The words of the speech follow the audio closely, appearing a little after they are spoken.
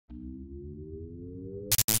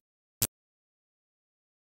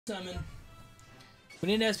Summon. We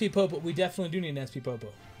need an SP Popo. We definitely do need an SP Popo.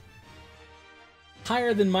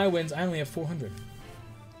 Higher than my wins. I only have 400.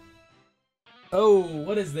 Oh,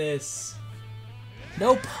 what is this?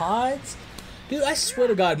 No pods? Dude, I swear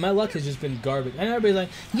to God, my luck has just been garbage. I know everybody's like,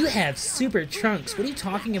 you have super trunks. What are you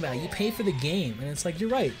talking about? You pay for the game. And it's like, you're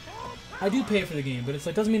right. I do pay for the game, but it's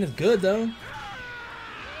like, doesn't mean it's good, though.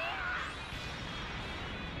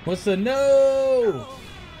 What's the no?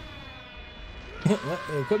 What?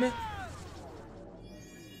 Equipment?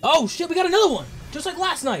 Oh, shit, we got another one. Just like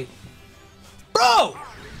last night. Bro!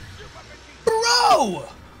 Bro!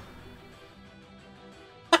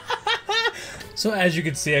 So as you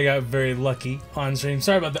can see, I got very lucky on stream.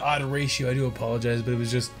 Sorry about the odd ratio. I do apologize, but it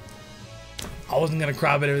was just... I wasn't going to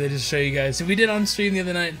crop it everything just to show you guys. So we did on stream the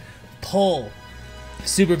other night, pull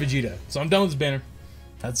Super Vegeta. So I'm done with this banner.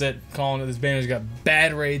 That's it. Calling it. This banner's got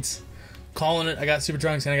bad rates. Calling it. I got Super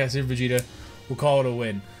Trunks and I got Super Vegeta. We'll call it a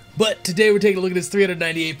win. But today we're taking a look at his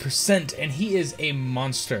 398%, and he is a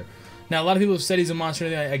monster. Now, a lot of people have said he's a monster.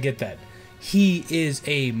 I get that. He is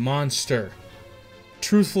a monster.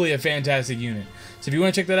 Truthfully, a fantastic unit. So if you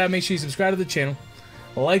want to check that out, make sure you subscribe to the channel,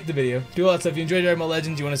 like the video, do all that stuff. If you enjoyed Dragon Ball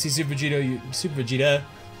Legends, you want to see Super Vegeta,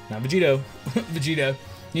 not Vegito, Vegeta,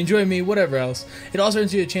 you enjoy me, whatever else. It also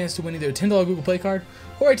earns you a chance to win either a $10 Google Play card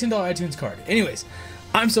or a $10 iTunes card. Anyways,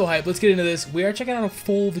 I'm so hyped. Let's get into this. We are checking out a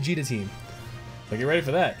full Vegeta team. So get ready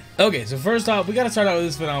for that. Okay, so first off, we got to start out with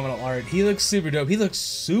this phenomenal art. He looks super dope. He looks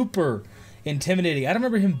super intimidating. I don't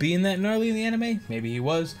remember him being that gnarly in the anime. Maybe he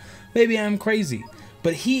was. Maybe I'm crazy.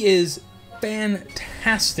 But he is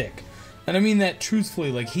fantastic. And I mean that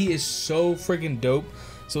truthfully. Like, he is so freaking dope.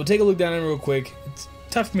 So we'll take a look down in real quick. It's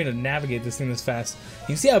tough for me to navigate this thing this fast. You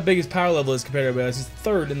can see how big his power level is compared to everybody else. He's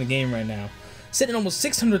third in the game right now. Sitting at almost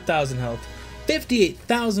 600,000 health.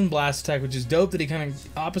 58,000 blast attack, which is dope that he kind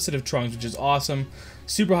of opposite of Trunks, which is awesome.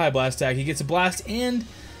 Super high blast attack. He gets a blast and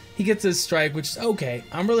he gets a strike, which is okay.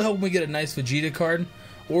 I'm really hoping we get a nice Vegeta card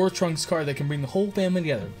or Trunks card that can bring the whole family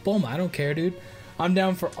together. Boom, I don't care, dude. I'm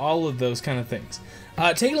down for all of those kind of things.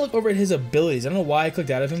 Taking a look over at his abilities. I don't know why I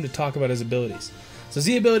clicked out of him to talk about his abilities. So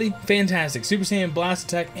Z ability, fantastic. Super Saiyan, blast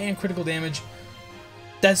attack, and critical damage.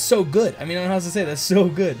 That's so good. I mean, I don't know how else to say. That's so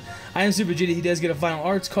good. I am Super Vegeta. He does get a Final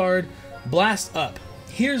Arts card. Blast up.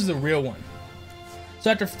 Here's the real one.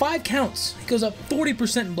 So after 5 counts, he goes up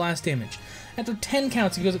 40% in blast damage. After 10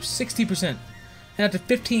 counts, he goes up 60%. And after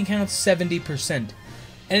 15 counts, 70%.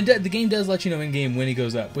 And the game does let you know in-game when he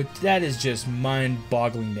goes up, but that is just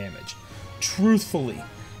mind-boggling damage. Truthfully.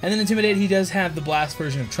 And then Intimidate, he does have the blast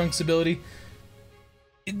version of Trunks' ability.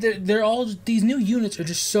 They're all, these new units are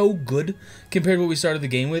just so good compared to what we started the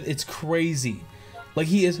game with. It's crazy. Like,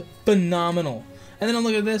 he is phenomenal. And then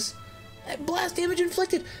look at this. Blast damage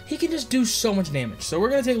inflicted. He can just do so much damage. So we're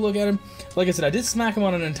going to take a look at him. Like I said, I did smack him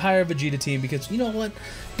on an entire Vegeta team because, you know what?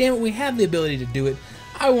 Damn it, we have the ability to do it.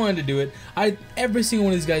 I wanted to do it. Every single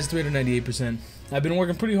one of these guys is 398%. I've been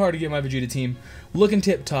working pretty hard to get my Vegeta team looking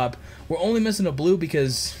tip-top. We're only missing a blue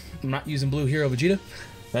because I'm not using blue hero Vegeta.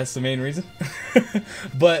 That's the main reason.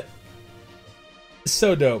 But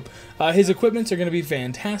so dope. His equipments are going to be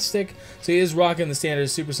fantastic. So he is rocking the standard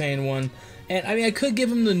Super Saiyan 1. And I mean, I could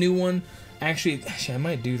give him the new one. Actually, I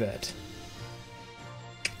might do that.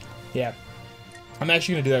 Yeah. I'm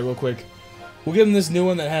actually going to do that real quick. We'll give him this new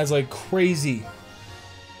one that has like crazy...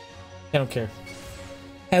 I don't care.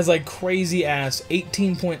 Has like crazy ass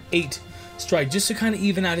 18.8 strike, just to kind of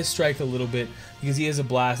even out his strike a little bit, because he has a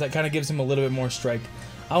blast. That kind of gives him a little bit more strike.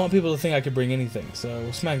 I want people to think I could bring anything, so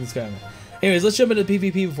we'll smack this guy. Anyways, let's jump into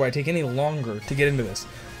PvP before I take any longer to get into this.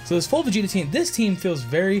 So this full Vegeta team, this team feels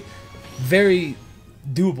very, very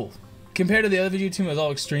doable. Compared to the other Vegeta team that was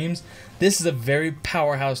all extremes, this is a very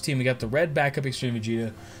powerhouse team. We got the red backup Extreme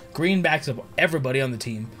Vegeta, green backs up everybody on the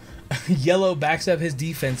team, yellow backs up his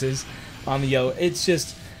defenses on the yellow. It's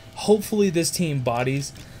just, hopefully this team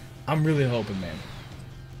bodies. I'm really hoping, man.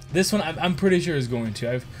 This one, I'm pretty sure is going to.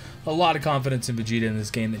 I have a lot of confidence in Vegeta in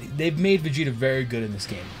this game. They've made Vegeta very good in this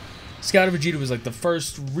game. Scouter Vegeta was like the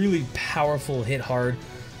first really powerful hit hard.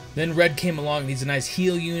 Then Red came along and he's a nice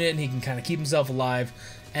heal unit and he can kind of keep himself alive.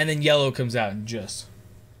 And then Yellow comes out and just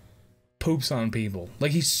poops on people.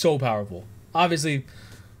 Like, he's so powerful. Obviously,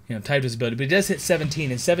 you know, type disability, but he does hit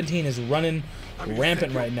 17, and 17 is running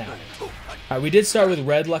rampant right now. Alright, we did start with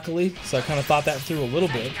red, luckily, so I kind of thought that through a little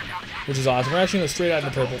bit, which is awesome. We're actually going to go straight out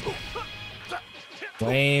into purple.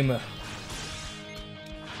 Lame.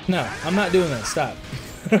 No, I'm not doing that. Stop.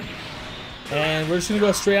 And we're just going to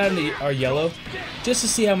go straight out into our yellow, just to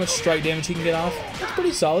see how much strike damage he can get off. That's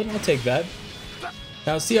pretty solid. I'll take that.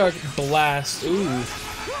 Now, see our blast. Ooh.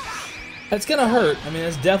 That's gonna hurt. I mean,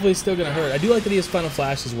 that's definitely still gonna hurt. I do like that he has Final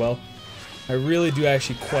Flash as well. I really do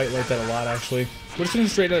actually quite like that a lot, actually. We're just going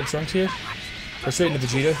straight out of Trunks here. Or straight into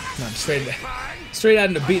Vegeta. No, straight out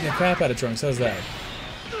into beating the crap out of Trunks. How's that?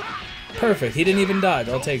 Perfect. He didn't even dodge.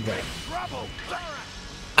 I'll take that.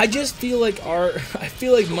 I just feel like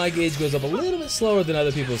my gauge goes up a little bit slower than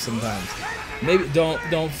other people's sometimes. Maybe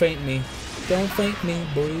don't faint me. Don't faint me,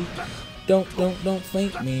 boy. Don't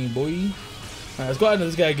faint me, boy. Alright, let's go out into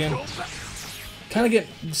this guy again. Kind of get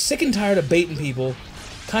sick and tired of baiting people.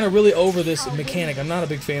 Kind of really over this mechanic. I'm not a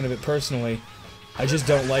big fan of it personally. I just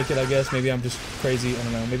don't like it, I guess. Maybe I'm just crazy. I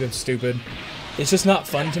don't know. Maybe I'm stupid. It's just not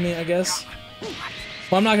fun to me, I guess.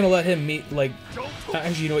 Well, I'm not going to let him meet, like...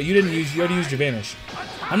 Actually, you know what? You already used your Vanish.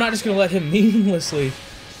 I'm not just going to let him meaninglessly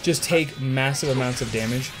just take massive amounts of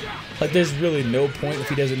damage. Like, there's really no point if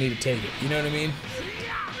he doesn't need to take it. You know what I mean?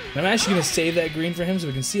 And I'm actually going to save that green for him so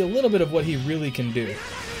we can see a little bit of what he really can do.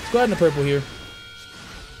 Let's go ahead into purple here.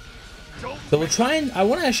 So we'll try and... I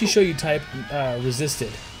want to actually show you type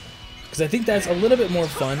resisted. Because I think that's a little bit more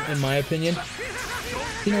fun, in my opinion.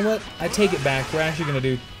 You know what? I take it back. We're actually going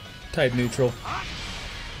to do type neutral.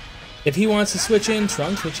 If he wants to switch in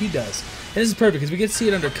Trunks, which he does. And this is perfect, because we get to see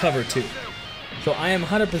it under cover, too. So I am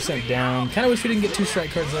 100% down. Kind of wish we didn't get 2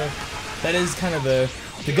 strike cards, though. That is kind of the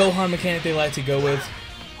Gohan mechanic they like to go with.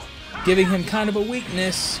 Giving him kind of a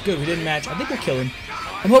weakness. Good, we didn't match. I think we'll kill him.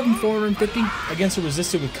 I'm hoping 450 against a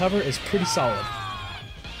resisted with cover is pretty solid.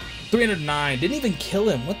 309. Didn't even kill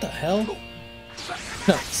him. What the hell?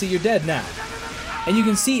 No, see, you're dead now. And you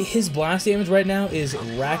can see his blast damage right now is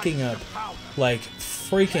racking up like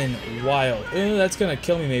freaking wild. That's going to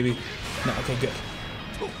kill me maybe. No, okay, good.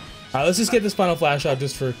 Alright, let's just get this Final Flash out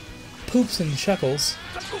just for poops and chuckles.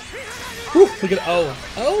 Whew, look at...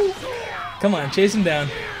 Oh! Come on, chase him down.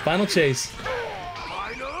 Final chase.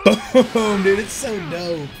 Boom, dude, it's so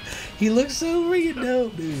dope. He looks so freaking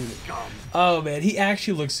dope, dude. Oh, man, he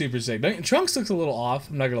actually looks super sick. Trunks looks a little off,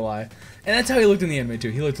 I'm not gonna lie. And that's how he looked in the anime, too.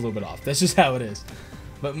 He looked a little bit off. That's just how it is.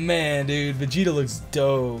 But, man, dude, Vegeta looks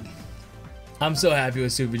dope. I'm so happy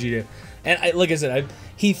with Super Vegeta. And, like I said,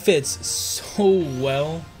 he fits so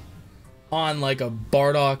well on, like, a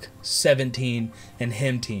Bardock 17 and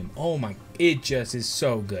him team. Oh, my, it just is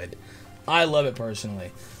so good. I love it,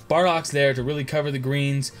 personally. Bardock's there to really cover the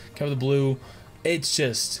greens, cover the blue. It's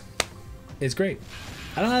just, it's great.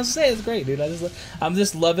 I don't know how to say it. It's great, dude. I'm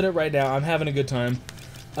just loving it right now. I'm having a good time.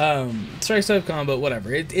 Strike type combo,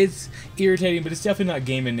 whatever. It's irritating, but it's definitely not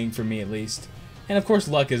game ending for me, at least. And of course,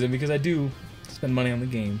 luck isn't, because I do spend money on the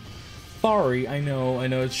game. Sorry, I know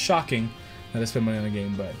it's shocking that I spend money on the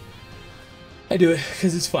game, but I do it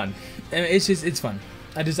because it's fun, and it's fun.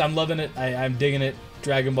 I'm loving it. I'm digging it.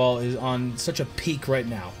 Dragon Ball is on such a peak right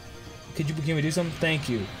now. Can we do something? Thank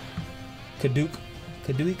you. Kaduik.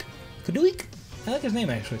 I like his name,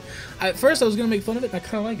 actually. At first, I was going to make fun of it, and I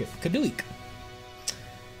kind of like it. Kaduik.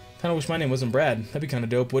 Kind of wish my name wasn't Brad. That'd be kind of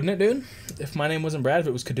dope, wouldn't it, dude? If my name wasn't Brad, if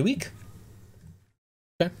it was Kaduik.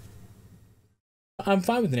 Okay. I'm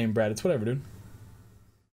fine with the name Brad. It's whatever, dude.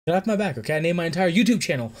 Get off my back, okay? I named my entire YouTube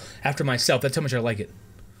channel after myself. That's how much I like it.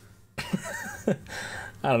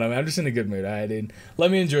 I don't know, man. I'm just in a good mood, alright, dude?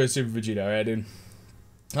 Let me enjoy Super Vegeta, alright, dude?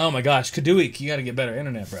 Oh my gosh, Kaduik, you gotta get better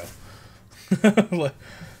internet, bro.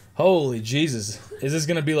 Holy Jesus. Is this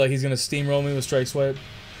gonna be like he's gonna steamroll me with Strike Swipe?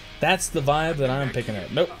 That's the vibe that I'm picking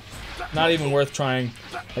at. Nope. Not even worth trying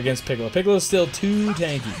against Piccolo. Piccolo's still too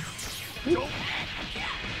tanky.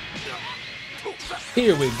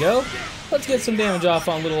 Here we go. Let's get some damage off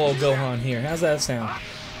on little old Gohan here. How's that sound?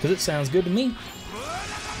 Because it sounds good to me.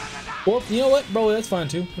 Or, you know what? Bro, that's fine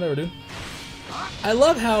too. Whatever, dude. I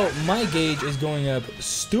love how my gauge is going up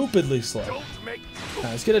stupidly slow. Right,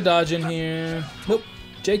 let's get a dodge in here. Nope.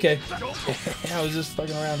 JK. I was just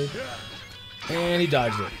fucking around, dude. And he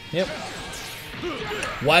dodged it. Yep.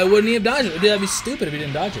 Why wouldn't he have dodged it? Dude, that'd be stupid if he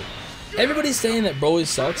didn't dodge it. Everybody's saying that Broly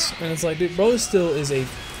sucks, and it's like, dude, Broly still is a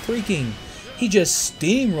freaking... He just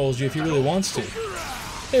steamrolls you if he really wants to.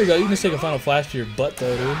 There you go. You can just take a Final Flash to your butt,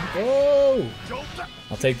 though, dude. Oh!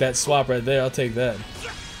 I'll take that swap right there. I'll take that.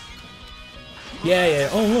 Yeah.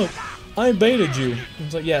 Oh, look. I baited you.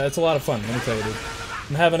 It's like, yeah, that's a lot of fun. Let me tell you, dude.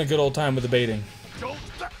 I'm having a good old time with the baiting.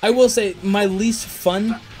 I will say, my least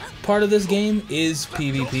fun part of this game is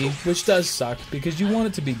PvP, which does suck, because you want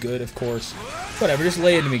it to be good, of course. Whatever, just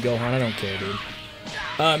lay into me, Gohan. I don't care, dude.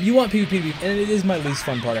 You want PvP, and it is my least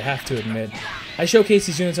fun part, I have to admit. I showcase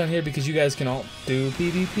these units on here because you guys can all do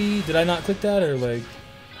PvP. Did I not click that, or like...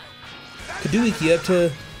 Kaduik,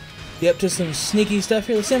 you up to some sneaky stuff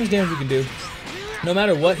here? Let's see how much damage we can do. No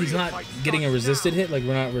matter what, he's not getting a resisted hit, like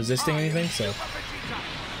we're not resisting anything, so...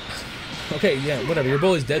 Okay, yeah, whatever, your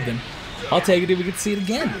bully's dead then. I'll take it if we get to see it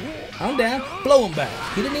again. I'm down. Blow him back.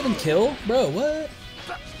 He didn't even kill? Bro, what?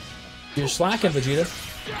 You're slacking, Vegeta.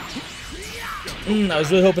 I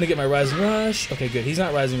was really hoping to get my Rising Rush. Okay, good. He's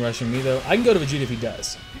not Rising Rushing me, though. I can go to Vegeta if he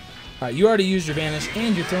does. Alright, you already used your Vanish,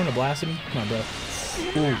 and you're throwing a blast at me. Come on, bro.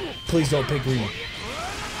 Ooh, please don't pick green.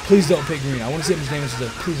 Please don't pick green. I want to see how much damage it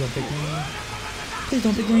does. Please don't pick green. Please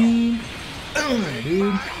don't pick green.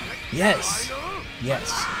 Dude. Yes.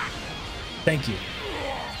 Yes. Thank you.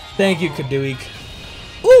 Thank you, Kadooik.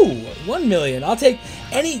 Ooh, 1 million. I'll take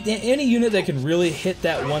any unit that can really hit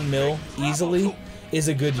that 1 mil easily is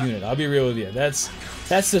a good unit. I'll be real with you. That's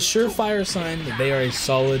the surefire sign that they are a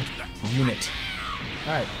solid unit.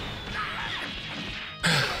 All right.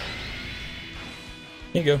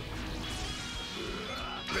 Here you go.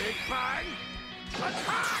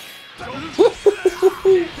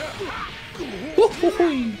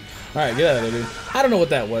 Alright, get out of there, dude. I don't know what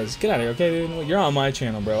that was. Get out of here, okay, dude? You're on my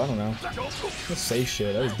channel, bro. I don't know. Just say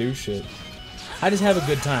shit. I just do shit. I just have a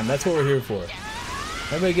good time. That's what we're here for.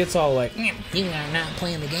 Everybody gets all like, you are not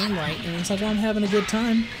playing the game right. And it's like, well, I'm having a good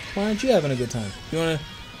time. Why aren't you having a good time? You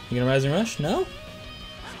gonna Rising Rush? No?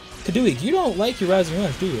 Kadooik, you don't like your Rising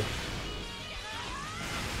Rush, do you?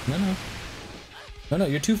 No. No,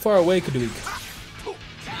 you're too far away, Kadooik.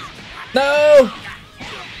 No!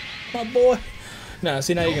 My boy. No,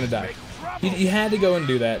 see, now you're gonna die. You had to go and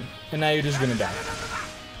do that, and now you're just gonna die.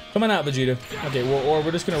 Come on out, Vegeta. Okay, well, or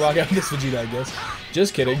we're just gonna rock out this Vegeta, I guess.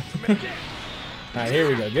 Just kidding. Alright, here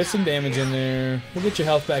we go. Get some damage in there. We'll get your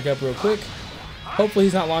health back up real quick. Hopefully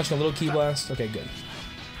he's not launching a little Ki Blast. Okay, good.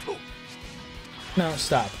 No,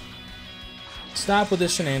 stop. Stop with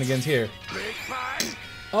this shenanigans here.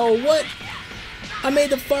 Oh, what? I made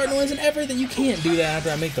the fart noise and everything. You can't do that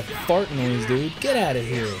after I make the fart noise, dude. Get out of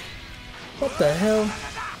here. What the hell?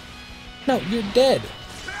 No, you're dead.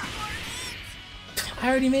 I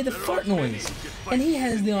already made the fart noise. And he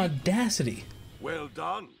has the audacity well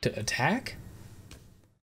done to attack?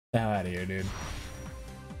 Get out of here, dude.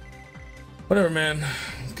 Whatever, man.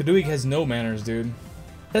 Kadooik has no manners, dude.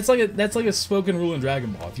 That's like a spoken rule in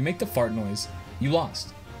Dragon Ball. If you make the fart noise, you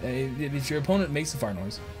lost. If your opponent makes the fart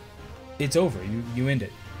noise, it's over. You end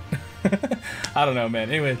it. I don't know, man.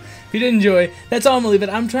 Anyway, if you did enjoy, that's all I'm gonna leave it.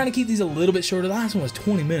 I'm trying to keep these a little bit shorter. The last one was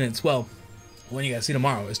 20 minutes. Well, when you guys see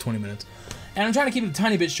tomorrow is 20 minutes. And I'm trying to keep it a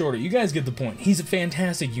tiny bit shorter. You guys get the point. He's a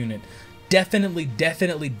fantastic unit. Definitely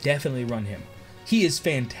run him. He is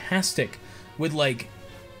fantastic with like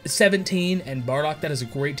 17 and Bardock. That is a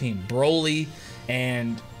great team. Broly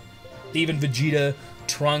and even Vegeta,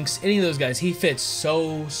 Trunks, any of those guys. He fits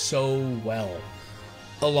so well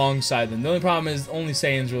alongside them. The only problem is only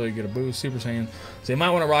Saiyans really get a boost, Super Saiyan. So you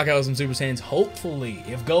might want to rock out with some Super Saiyans. Hopefully,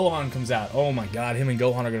 if Gohan comes out, oh my god, him and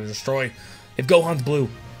Gohan are going to destroy. If Gohan's blue.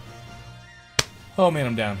 Oh man,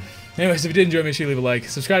 I'm down. Anyways, if you did enjoy, make sure you leave a like.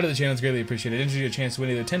 Subscribe to the channel, it's greatly appreciated. It gives you a chance to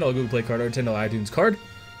win either a $10 Google Play card or a $10 iTunes card.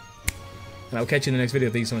 And I'll catch you in the next video.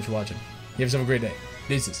 Thank you so much for watching. You have yourself a great day.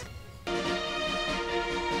 Deuces.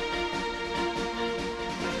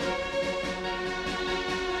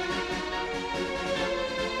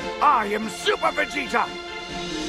 I am Super Vegeta.